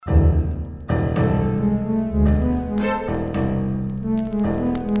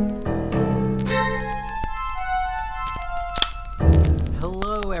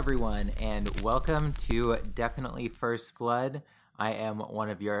and welcome to Definitely First Blood. I am one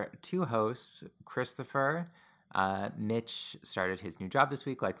of your two hosts, Christopher. Mitch started his new job this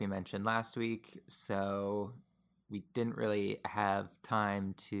week, like we mentioned last week, so we didn't really have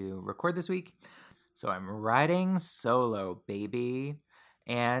time to record this week. So I'm riding solo, baby.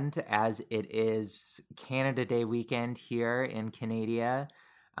 And as it is Canada Day weekend here in Canada,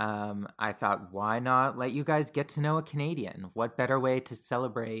 I thought, why not let you guys get to know a Canadian? What better way to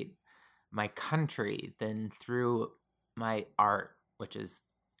celebrate my country than through my art, which is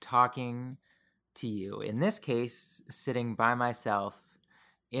talking to you. In this case, sitting by myself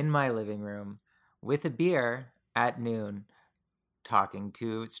in my living room with a beer at noon, talking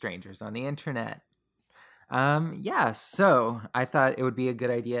to strangers on the internet. So I thought it would be a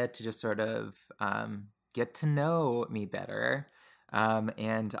good idea to just sort of get to know me better.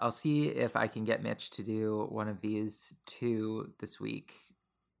 And I'll see if I can get Mitch to do one of these two this week.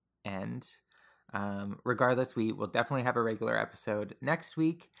 And regardless, we will definitely have a regular episode next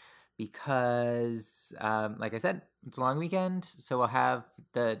week because, like I said, it's a long weekend, so we'll have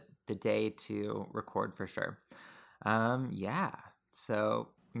the day to record for sure. So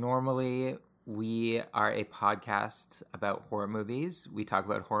normally we are a podcast about horror movies. We talk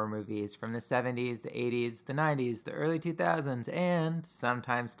about horror movies from the 70s, the 80s, the 90s, the early 2000s, and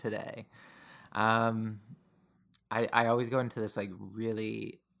sometimes today. I always go into this like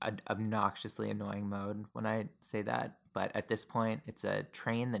really obnoxiously annoying mode when I say that, but at this point it's a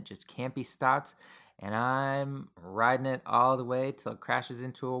train that just can't be stopped, and I'm riding it all the way till it crashes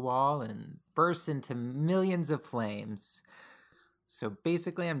into a wall and bursts into millions of flames. So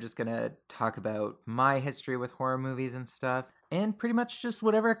basically, I'm just gonna talk about my history with horror movies and stuff, and pretty much just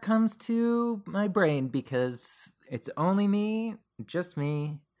whatever comes to my brain, because it's only me, just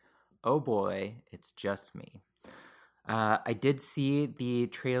me. Oh boy, it's just me. I did see the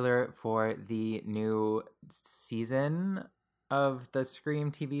trailer for the new season of the Scream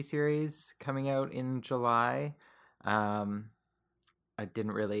TV series coming out in July. It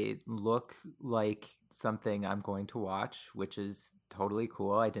didn't really look like something I'm going to watch, which is totally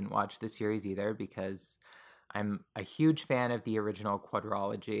cool. I didn't watch the series either because I'm a huge fan of the original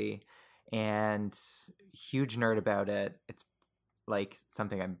quadrilogy and huge nerd about it. It's like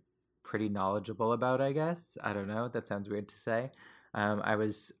something I'm pretty knowledgeable about, I guess. I don't know. That sounds weird to say. I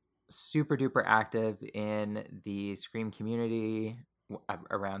was super duper active in the Scream community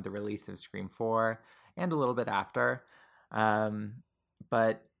around the release of Scream 4 and a little bit after.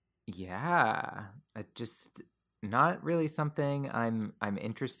 But yeah, it just not really something I'm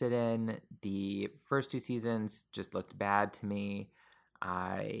interested in. The first two seasons just looked bad to me.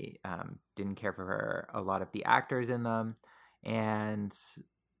 I didn't care for a lot of the actors in them, and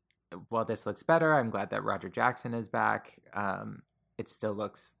while this looks better, I'm glad that Roger Jackson is back. It still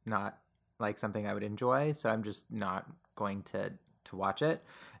looks not like something I would enjoy, so I'm just not going to watch it.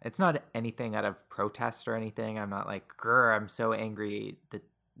 It's not anything out of protest or anything. I'm not like, grr, I'm so angry that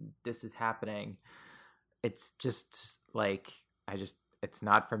this is happening. It's just like, it's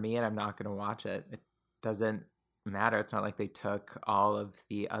not for me and I'm not going to watch it. It doesn't matter. It's not like they took all of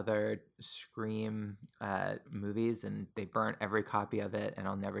the other Scream movies and they burnt every copy of it and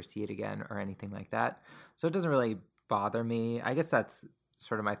I'll never see it again or anything like that. So it doesn't really bother me. I guess that's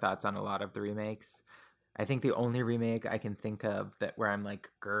sort of my thoughts on a lot of the remakes. I think the only remake I can think of that where I'm like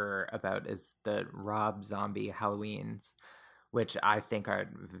grr about is the Rob Zombie Halloweens, which I think are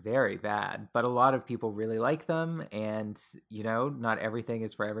very bad, but a lot of people really like them, and not everything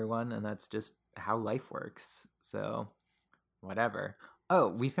is for everyone, and that's just how life works. So whatever. Oh,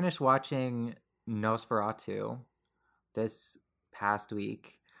 we finished watching Nosferatu this past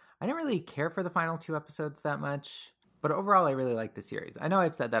week. I didn't really care for the final two episodes that much. But overall, I really like the series. I know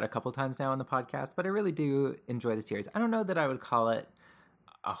I've said that a couple times now on the podcast, but I really do enjoy the series. I don't know that I would call it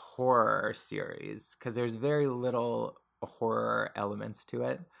a horror series because there's very little horror elements to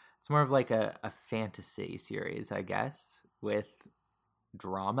it. It's more of like a fantasy series, I guess, with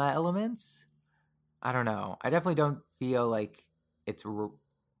drama elements. I don't know. I definitely don't feel like it's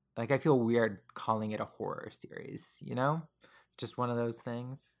like I feel weird calling it a horror series, It's just one of those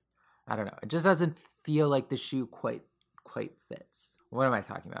things. I don't know. It just doesn't feel like the shoe quite fits. What am I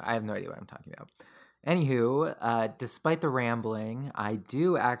talking about? I have no idea what I'm talking about. Anywho, despite the rambling, I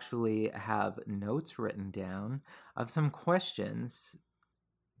do actually have notes written down of some questions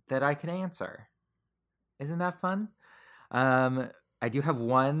that I can answer. Isn't that fun? I do have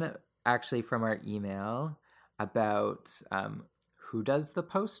one actually from our email about who does the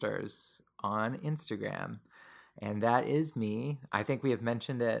posters on Instagram. And that is me. I think we have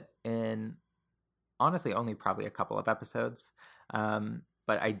mentioned it in honestly only probably a couple of episodes. But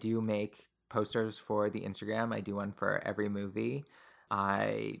but I do make posters for the Instagram. I do one for every movie.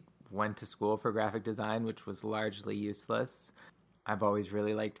 I went to school for graphic design, which was largely useless. I've always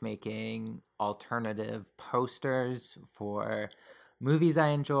really liked making alternative posters for movies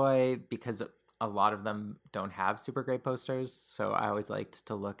I enjoy because a lot of them don't have super great posters. So I always liked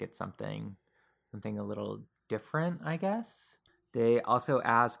to look at something a little different, I guess. They also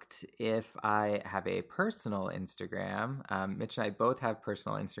asked if I have a personal Instagram. Mitch and I both have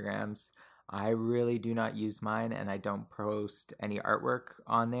personal Instagrams. I really do not use mine, and I don't post any artwork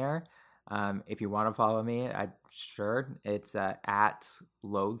on there. If you want to follow me, I'm sure it's at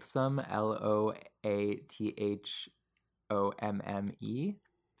Loathsome, LOATHOMME.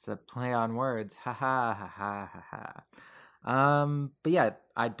 It's a play on words. Ha ha ha ha ha ha. But yeah,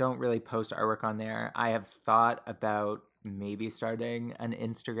 I don't really post artwork on there. I have thought about maybe starting an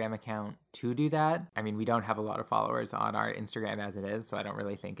Instagram account to do that. I mean, we don't have a lot of followers on our Instagram as it is, so I don't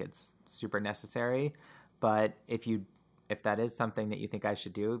really think it's super necessary. But if that is something that you think I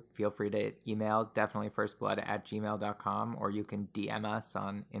should do, feel free to email definitelyfirstblood@gmail.com, or you can DM us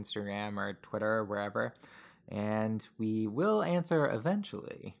on Instagram or Twitter or wherever, and we will answer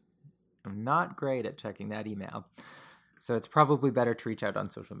eventually. I'm not great at checking that email, so it's probably better to reach out on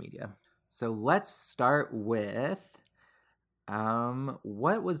social media. So let's start with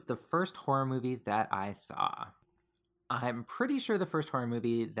what was the first horror movie that I saw? I'm pretty sure the first horror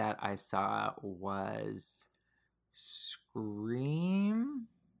movie that I saw was Scream.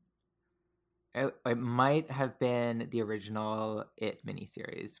 It might have been the original It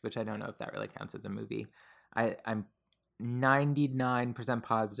miniseries, which I don't know if that really counts as a movie. I'm 99%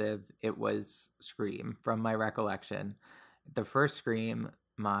 positive it was Scream from my recollection. The first Scream,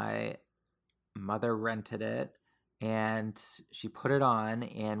 my mother rented it and she put it on,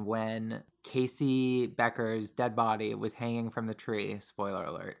 and when Casey Becker's dead body was hanging from the tree, spoiler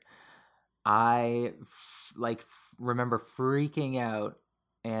alert, I remember freaking out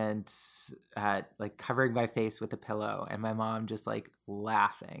and like covering my face with a pillow, and my mom just like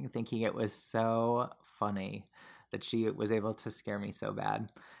laughing, thinking it was so funny that she was able to scare me so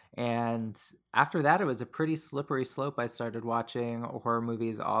bad. And after that, it was a pretty slippery slope. I started watching horror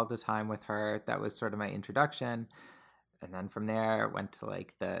movies all the time with her. That was sort of my introduction. And then from there, it went to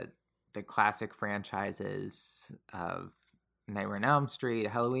like the classic franchises of Nightmare on Elm Street,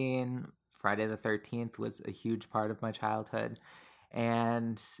 Halloween, Friday the 13th was a huge part of my childhood.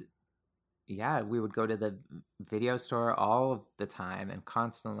 And yeah, we would go to the video store all of the time and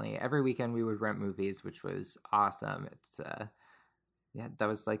constantly. Every weekend we would rent movies, which was awesome. Yeah, that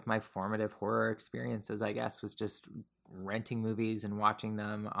was like my formative horror experiences, I guess, was just renting movies and watching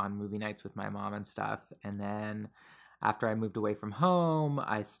them on movie nights with my mom and stuff. And then after I moved away from home,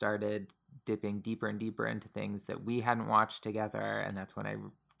 I started dipping deeper and deeper into things that we hadn't watched together. And that's when I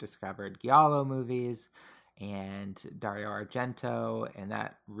discovered Giallo movies and Dario Argento. And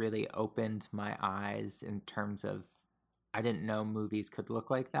that really opened my eyes in terms of, I didn't know movies could look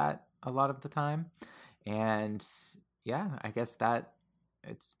like that a lot of the time. And yeah, I guess that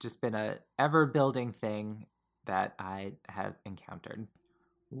it's just been a ever building thing that I have encountered.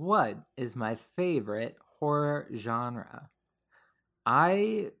 What is my favorite horror genre?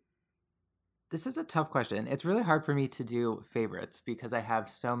 This is a tough question. It's really hard for me to do favorites because I have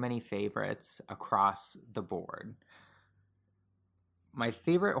so many favorites across the board. My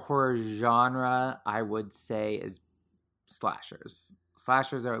favorite horror genre, I would say, is slashers.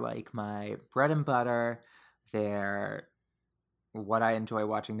 Slashers are like my bread and butter. They're what I enjoy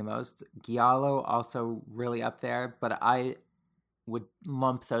watching the most. Giallo also really up there, but I would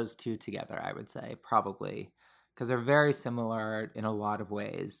lump those two together, I would say, probably, because they're very similar in a lot of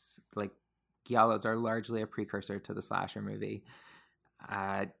ways. Like, Giallos are largely a precursor to the slasher movie.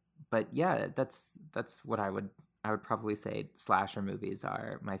 But yeah, that's what I would probably say slasher movies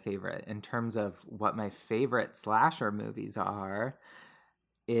are my favorite. In terms of what my favorite slasher movies are,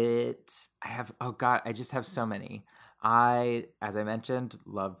 I just have so many. As I mentioned,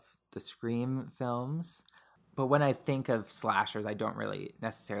 love the Scream films. But when I think of slashers, I don't really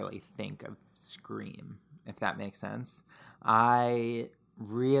necessarily think of Scream, if that makes sense. I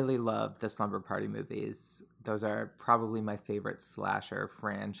really love the Slumber Party movies. Those are probably my favorite slasher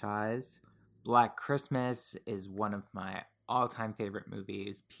franchise. Black Christmas is one of my all-time favorite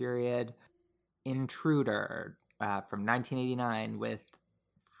movies, period. Intruder from 1989 with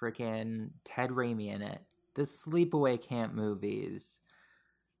frickin' Ted Raimi in it. The Sleepaway Camp movies.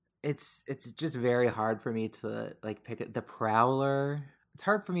 It's just very hard for me to like pick The Prowler. It's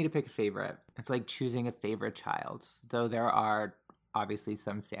hard for me to pick a favorite. It's like choosing a favorite child, though there are obviously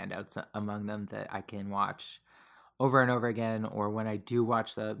some standouts among them that I can watch over and over again, or when I do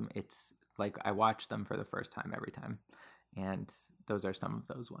watch them, it's like I watch them for the first time every time. And those are some of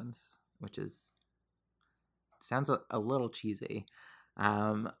those ones, which sounds a little cheesy.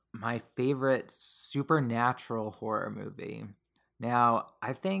 My favorite supernatural horror movie. Now,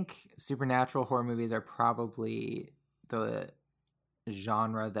 I think supernatural horror movies are probably the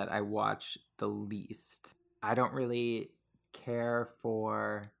genre that I watch the least. I don't really care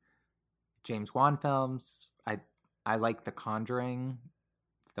for James Wan films. I like The Conjuring,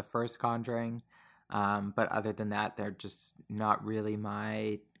 the first Conjuring, but other than that, they're just not really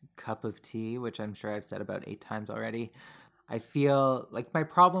my cup of tea, which I'm sure I've said about 8 times already. I feel like my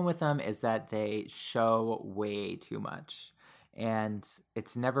problem with them is that they show way too much, and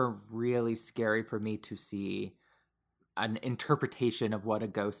it's never really scary for me to see an interpretation of what a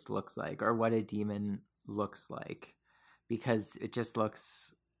ghost looks like or what a demon looks like, because it just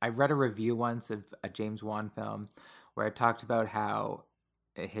looks. I read a review once of a James Wan film where it talked about how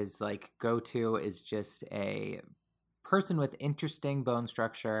his like go-to is just a person with interesting bone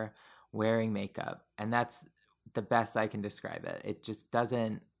structure wearing makeup, and that's the best I can describe it. It just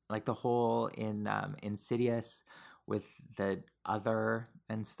doesn't, like the whole in Insidious with the other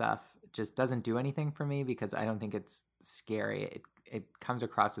and stuff, just doesn't do anything for me because I don't think it's scary. It comes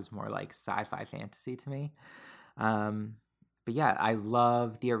across as more like sci-fi fantasy to me. But yeah, I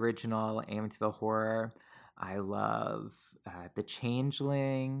love the original Amityville Horror. I love The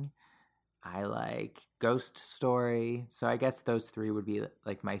Changeling. I like Ghost Story. So I guess those three would be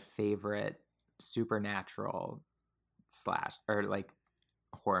like my favorite supernatural slash or like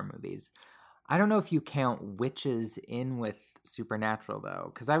horror movies. I don't know if you count witches in with supernatural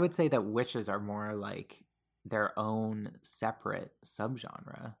though, because I would say that witches are more like their own separate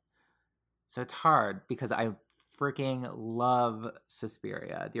subgenre. So it's hard because I freaking love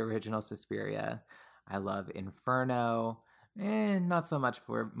Suspiria, the original Suspiria. I love Inferno. Not so much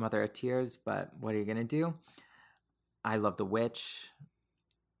for Mother of Tears, but what are you gonna do? I love The Witch.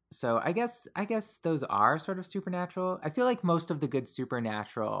 So I guess those are sort of supernatural. I feel like most of the good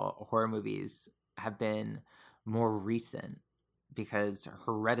supernatural horror movies have been more recent because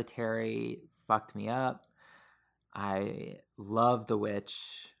Hereditary fucked me up. I love The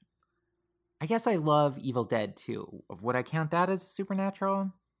Witch. I guess I love Evil Dead too. Would I count that as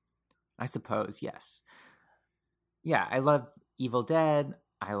supernatural? I suppose, yes. Yeah, I love Evil Dead.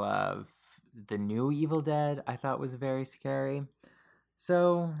 I love the new Evil Dead. I thought was very scary.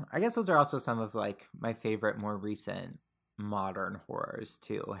 So I guess those are also some of like my favorite more recent modern horrors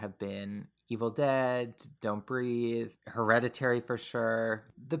too, have been Evil Dead, Don't Breathe, Hereditary for sure.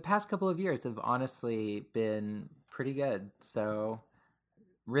 The past couple of years have honestly been pretty good. So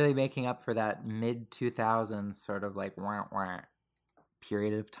really making up for that mid 2000s sort of like wah, wah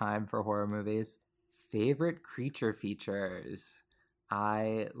period of time for horror movies. Favorite creature features.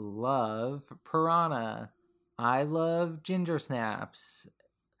 I love Piranha. I love Ginger Snaps.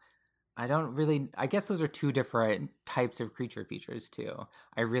 I guess those are two different types of creature features too.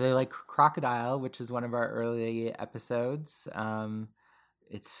 I really like Crocodile, which is one of our early episodes.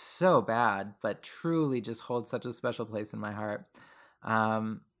 It's so bad, but truly just holds such a special place in my heart.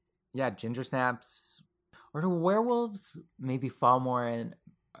 Yeah, Ginger Snaps. Or do werewolves maybe fall more in?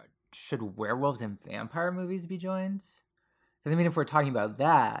 Should werewolves and vampire movies be joined? Because I mean, if we're talking about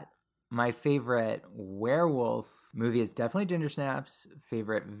that, my favorite werewolf movie is definitely Ginger Snaps.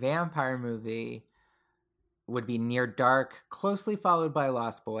 Favorite vampire movie would be Near Dark, closely followed by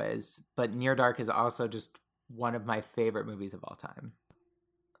Lost Boys. But Near Dark is also just one of my favorite movies of all time.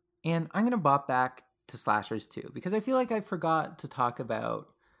 And I'm going to bop back to slashers too, because I feel like I forgot to talk about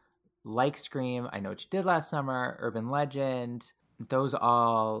like Scream, I Know What You Did Last Summer, Urban Legend, those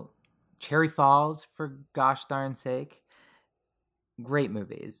all, Cherry Falls, for gosh darn sake. Great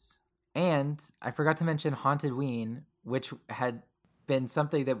movies. And I forgot to mention Haunted Ween, which had been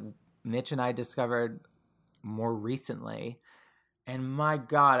something that Mitch and I discovered more recently. And my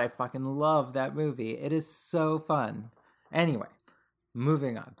God, I fucking love that movie. It is so fun. Anyway,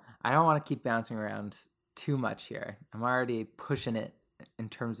 moving on. I don't want to keep bouncing around too much here. I'm already pushing it in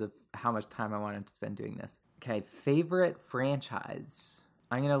terms of how much time I wanted to spend doing this. Okay, favorite franchise.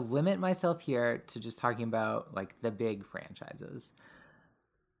 I'm going to limit myself here to just talking about like the big franchises.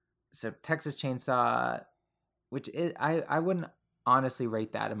 So Texas Chainsaw, which is, I wouldn't honestly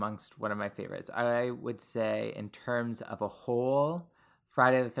rate that amongst one of my favorites. I would say in terms of a whole,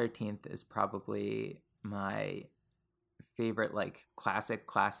 Friday the 13th is probably my favorite like classic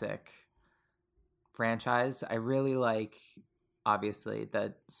franchise. I really like obviously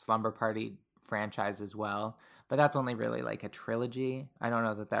the Slumber Party franchise as well, but that's only really like a trilogy. I don't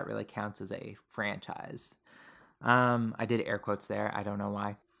know that really counts as a franchise. I did air quotes there. I don't know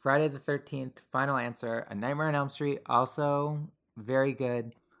why. Friday the 13th, final answer. A Nightmare on Elm Street, also very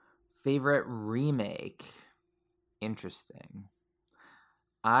good. Favorite remake? Interesting.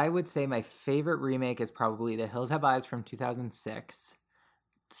 I would say my favorite remake is probably The Hills Have Eyes from 2006.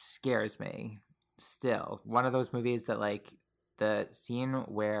 Scares me still. One of those movies that, like, the scene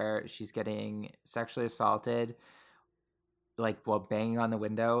where she's getting sexually assaulted, like, while banging on the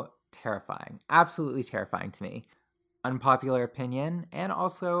window, terrifying. Absolutely terrifying to me. Unpopular opinion, and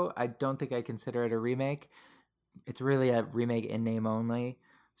also I don't think I consider it a remake. It's really a remake in name only.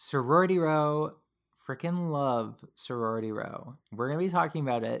 Sorority Row. Freaking love Sorority Row. We're going to be talking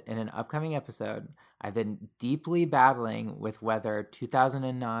about it in an upcoming episode. I've been deeply battling with whether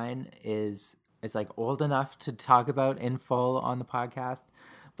 2009 is like old enough to talk about in full on the podcast,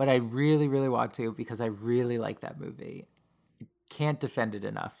 but I really, really want to because I really like that movie. Can't defend it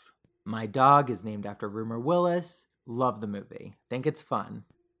enough. My dog is named after Rumor Willis. Love the movie. Think it's fun.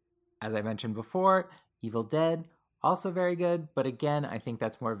 As I mentioned before, Evil Dead, also very good, but again, I think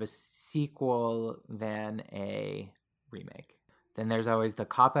that's more of a sequel than a remake. Then there's always the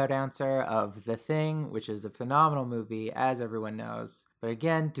cop-out answer of The Thing, which is a phenomenal movie, as everyone knows. But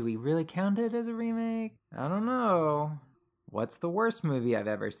again, do we really count it as a remake? I don't know. What's the worst movie I've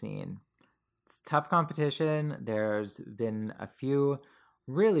ever seen? It's tough competition. There's been a few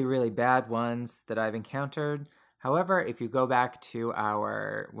really, really bad ones that I've encountered. However, if you go back to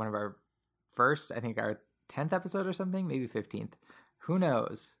one of our first, I think our 10th episode or something, maybe 15th, who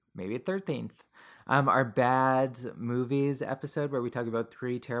knows, maybe 13th, our bad movies episode where we talk about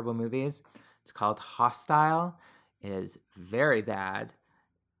 3 terrible movies. It's called Hostile. It is very bad.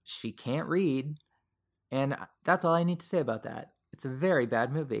 She can't read, and that's all I need to say about that. It's a very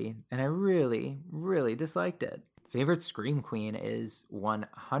bad movie, and I really, really disliked it. Favorite Scream Queen is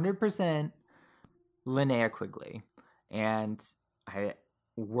 100% Linnea Quigley, and I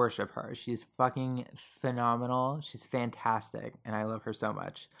worship her. She's fucking phenomenal. She's fantastic, and I love her so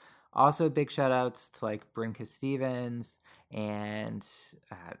much. Also, big shout outs to like Brinka Stevens and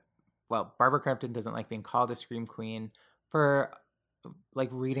Barbara Crampton doesn't like being called a Scream Queen. For like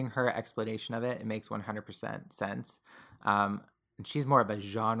reading her explanation of it, it makes 100% sense. And she's more of a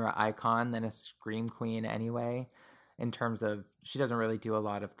genre icon than a Scream Queen anyway, in terms of she doesn't really do a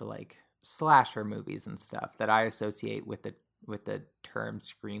lot of the like slasher movies and stuff that I associate with the term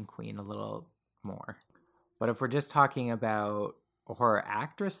Scream Queen a little more. But if we're just talking about horror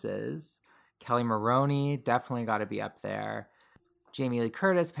actresses, Kelly Maroney definitely got to be up there. Jamie Lee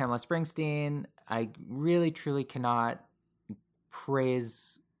Curtis, Pamela Springsteen. I really, truly cannot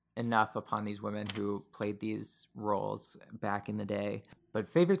praise enough upon these women who played these roles back in the day. But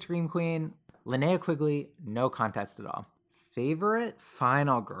favorite Scream Queen, Linnea Quigley, no contest at all. Favorite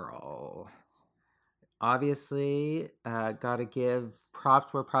Final Girl. Obviously, gotta give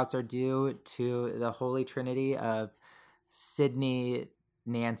props where props are due to the holy trinity of Sydney,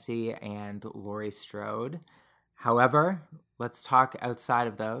 Nancy, and Laurie Strode. However, let's talk outside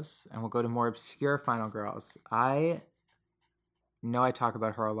of those, and we'll go to more obscure Final Girls. I know I talk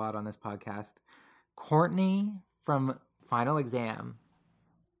about her a lot on this podcast. Courtney from Final Exam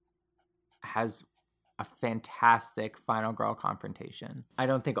has a fantastic Final Girl confrontation. I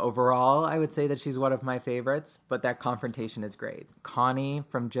don't think overall I would say that she's one of my favorites, but that confrontation is great. Connie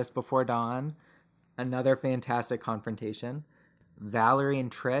from Just Before Dawn, another fantastic confrontation. Valerie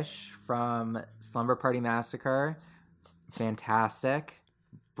and Trish from Slumber Party Massacre, fantastic.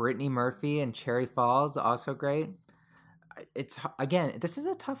 Brittany Murphy and Cherry Falls, also great. It's, again, this is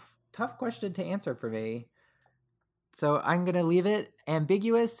a tough question to answer for me. So I'm going to leave it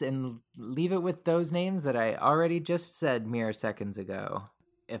ambiguous and leave it with those names that I already just said mere seconds ago.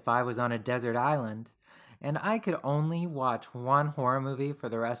 If I was on a desert island and I could only watch one horror movie for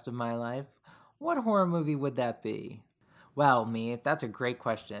the rest of my life, what horror movie would that be? Well, me, that's a great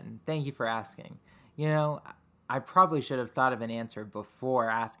question. Thank you for asking. You know, I probably should have thought of an answer before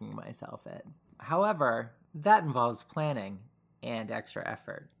asking myself it. However, that involves planning and extra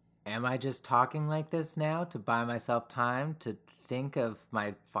effort. Am I just talking like this now to buy myself time to think of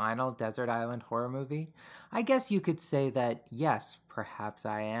my final desert island horror movie? I guess you could say that, yes, perhaps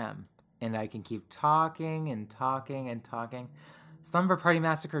I am. And I can keep talking and talking and talking. Slumber Party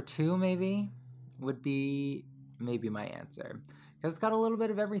Massacre 2, maybe, would be maybe my answer. Because it's got a little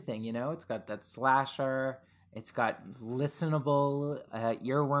bit of everything, you know? It's got that slasher. It's got listenable,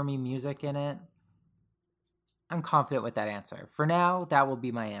 earwormy music in it. I'm confident with that answer. For now, that will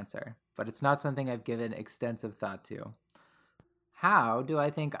be my answer, but it's not something I've given extensive thought to. How do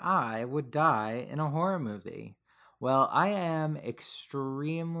I think I would die in a horror movie? Well, I am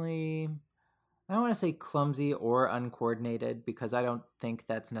extremely... I don't want to say clumsy or uncoordinated because I don't think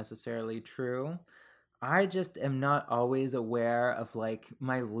that's necessarily true. I just am not always aware of like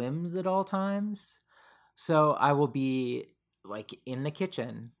my limbs at all times. So I will be like in the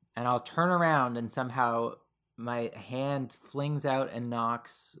kitchen and I'll turn around and somehow my hand flings out and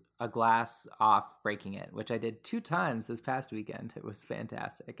knocks a glass off, breaking it, which I did 2 times this past weekend. It was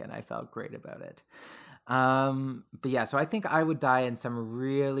fantastic and I felt great about it. But yeah, so I think I would die in some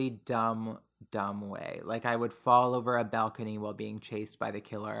really dumb way. Like I would fall over a balcony while being chased by the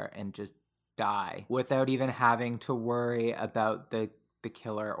killer and just die without even having to worry about the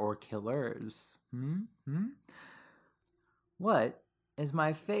killer or killers. What is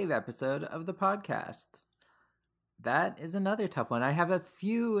my fave episode of the podcast? That is another tough one. I have a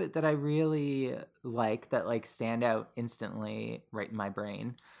few that I really like that like stand out instantly right in my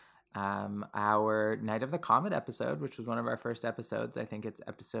brain. Our Night of the Comet episode, which was one of our first episodes, I think it's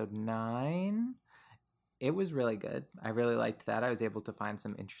episode 9. It was really good. I really liked that. I was able to find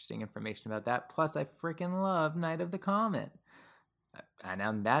some interesting information about that. Plus, I freaking love Night of the Comet. And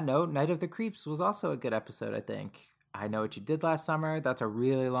on that note, Night of the Creeps was also a good episode, I think. I Know What You Did Last Summer. That's a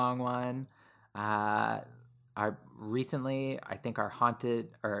really long one. Recently, I think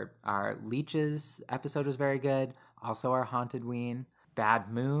our Leeches episode was very good. Also, our Haunted Ween.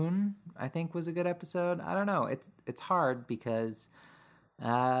 Bad Moon, I think, was a good episode. I don't know. It's hard because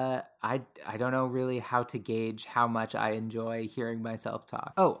I don't know really how to gauge how much I enjoy hearing myself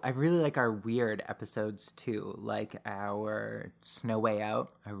talk. Oh, I really like our weird episodes too, like our Snow Way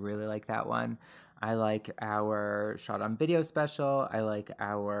Out. I really like that one. I like our Shot on Video special. I like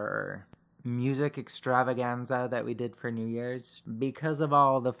our music extravaganza that we did for New Year's because of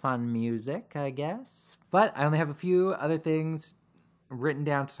all the fun music, I guess. But I only have a few other things written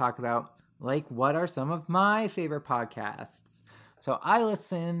down to talk about, like what are some of my favorite podcasts. So I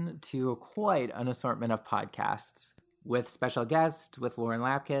listen to quite an assortment of podcasts with special guests, with Lauren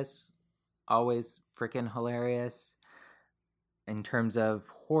Lapkus, always freaking hilarious. In terms of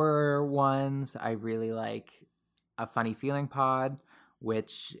horror ones, I really like A Funny Feeling Pod,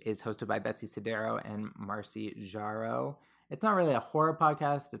 which is hosted by Betsy Sodero and Marcy Jarreau. It's not really a horror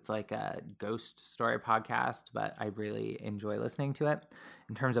podcast. It's like a ghost story podcast, but I really enjoy listening to it.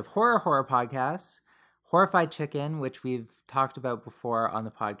 In terms of horror podcasts, Horrified Chicken, which we've talked about before on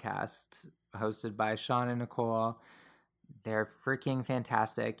the podcast, hosted by Sean and Nicole. They're freaking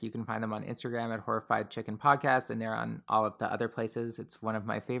fantastic. You can find them on Instagram at Horrified Chicken Podcast, and they're on all of the other places. It's one of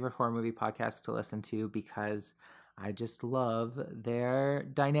my favorite horror movie podcasts to listen to because I just love their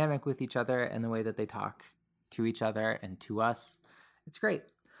dynamic with each other and the way that they talk to each other and to us. It's great.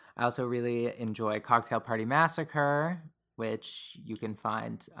 I also really enjoy Cocktail Party Massacre, which you can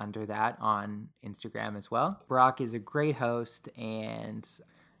find under that on Instagram as well. Brock is a great host and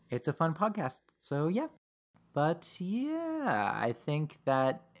it's a fun podcast. So yeah. But yeah, I think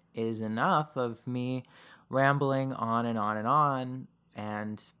that is enough of me rambling on and on and on,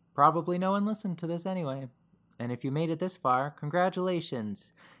 and probably no one listened to this anyway. And if you made it this far,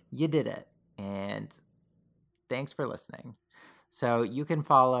 congratulations. You did it. And thanks for listening. So you can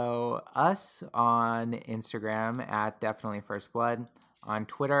follow us on Instagram at Definitely First Blood, on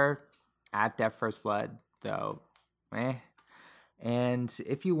Twitter at Def First Blood, though, And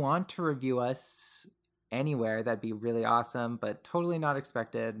if you want to review us anywhere, that'd be really awesome, but totally not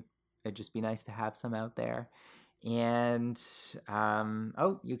expected. It'd just be nice to have some out there. And,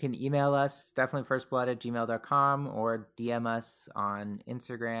 you can email us, definitelyfirstblood@gmail.com, or DM us on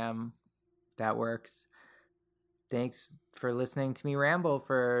Instagram. That works. Thanks for listening to me ramble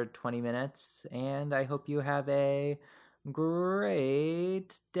for 20 minutes, and I hope you have a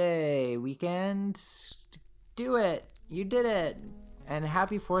great day, weekend. Do it. You did it. And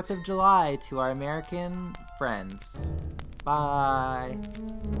happy 4th of July to our American friends. Bye.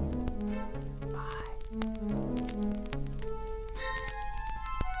 Bye.